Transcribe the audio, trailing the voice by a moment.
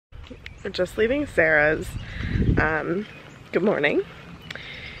We're just leaving Sarah's. Good morning.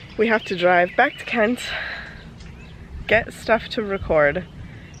 We have to drive back to Kent, get stuff to record,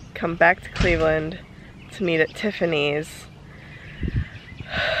 come back to Cleveland to meet at Tiffany's.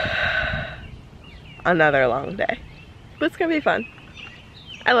 Another long day. But it's gonna be fun.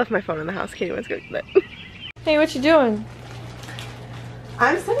 I left my phone in the house. Katie wants to go get it. Hey, what you doing?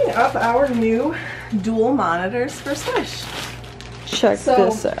 I'm setting up our new dual monitors for Swish. Check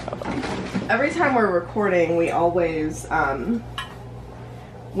this out. Every time we're recording, we always,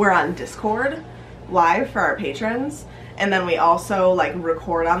 we're on Discord live for our patrons, and then we also like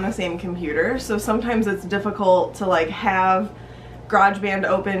record on the same computer, so sometimes it's difficult to like have GarageBand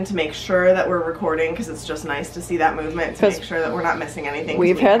open to make sure that we're recording, because it's just nice to see that movement to make sure that we're not missing anything. We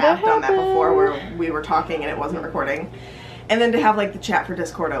have done that before where we were talking and it wasn't recording. And then to have like the chat for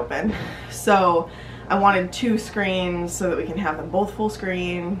Discord open. So I wanted 2 screens so that we can have them both full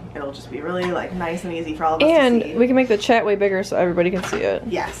screen. It'll just be really like nice and easy for all of us to see. And we can make the chat way bigger so everybody can see it.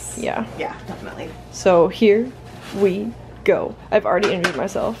 Yes. Yeah. Yeah, definitely. So here we go. I've already injured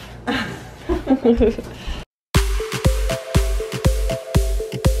myself.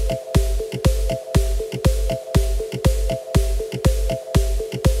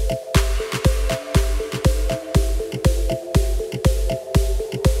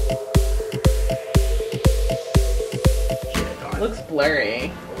 Looks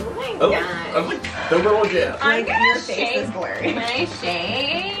blurry. Oh my Oh, god. I'm like the little Jeff. I'm Like, gonna your face shake. is blurry. Can I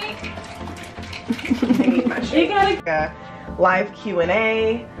shake? I need my shake. You gotta Live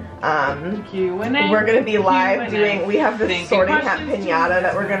Q&A. Q&A. We're gonna be live Q&A. doing, we have this Thinking sorting hat questions. pinata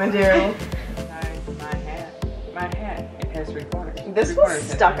that we're gonna do. My hat, it has 3 corners. This 3 was corners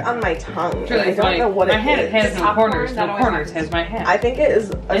has stuck my on my tongue. Truly I don't funny. know what my it hat is. has no Popcorn, corners. that No always corners happens. has my hat. I think it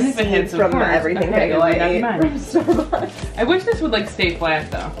is a And if it had seed some from corners, everything okay, that well, I that's ate mine. from Starbucks. I wish this would like stay flat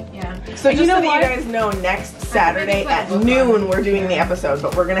though. Yeah. So You just know so that what? you guys know, next Saturday at noon we're doing the episode,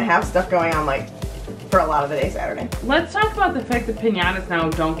 but we're gonna have stuff going on like for a lot of the day Saturday. Let's talk about the fact that pinatas now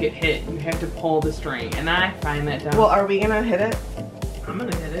don't get hit. You have to pull the string, and I find that dumb. Well, are we gonna hit it? I'm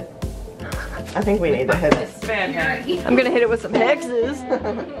gonna hit it. I think we need to hit it. It's bad hat. I'm gonna hit it with some hexes.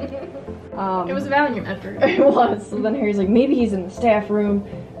 It was a valiant effort. It was. So then Harry's like, maybe he's in the staff room.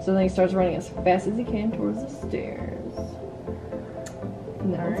 So then he starts running as fast as he can towards the stairs.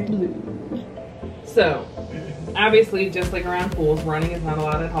 Now it's blue. So, obviously, just like around pools, running is not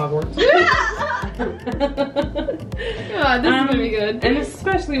allowed at Hogwarts. God, this is gonna be good. And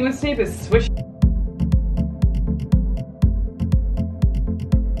especially when Snape is swishing.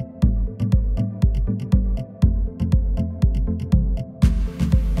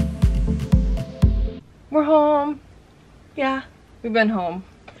 We're home. Yeah. We've been home,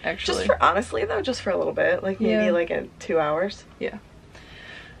 actually. Just for, honestly though, just for a little bit. Like maybe Yeah. like in 2 hours. Yeah.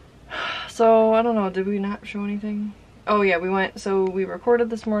 So, I don't know, did we not show anything? Oh yeah, we recorded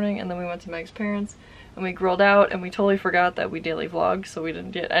this morning and then we went to Meg's parents and we grilled out and we totally forgot that we daily vlogged, so we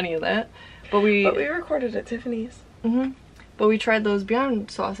didn't get any of that. But we recorded at Tiffany's. But we tried those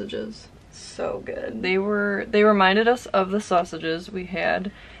Beyond sausages. So good. They reminded us of the sausages we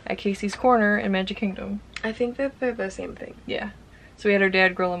had at Casey's Corner in Magic Kingdom. I think that they're the same thing. Yeah. So we had our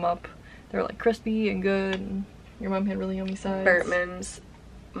dad grill them up. They were like crispy and good, and your mom had really yummy sides. Bertman's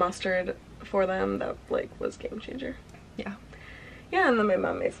mustard for them that like was game changer. Yeah. Yeah, and then my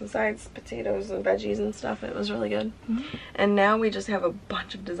mom made some sides, potatoes and veggies and stuff. It was really good. And now we just have a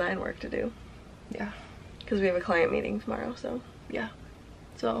bunch of design work to do. Yeah. Because we have a client meeting tomorrow, so. Yeah.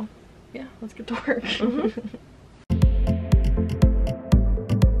 So, yeah, let's get to work.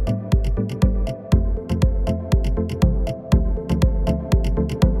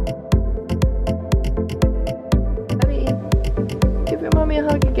 Daddy, give your mommy a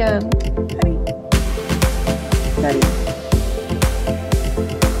hug again. Daddy. Daddy.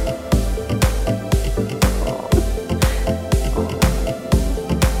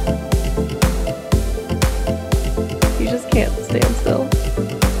 He just can't stand still.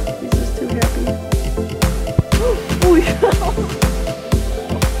 He's just too happy. Oh, he fell.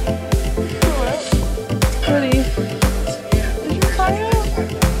 Buddy, is your tongue out?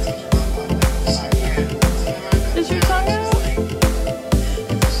 Is your tongue out?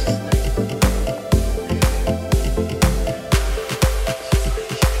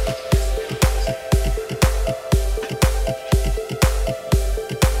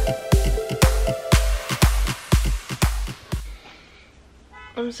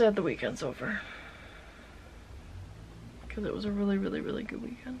 I'm sad the weekend's over. Because it was a really, really, really good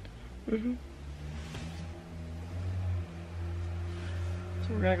weekend. So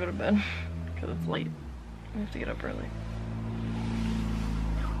we're gonna go to bed. Because it's late. We have to get up early.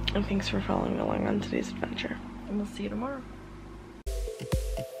 And thanks for following along on today's adventure. And we'll see you tomorrow.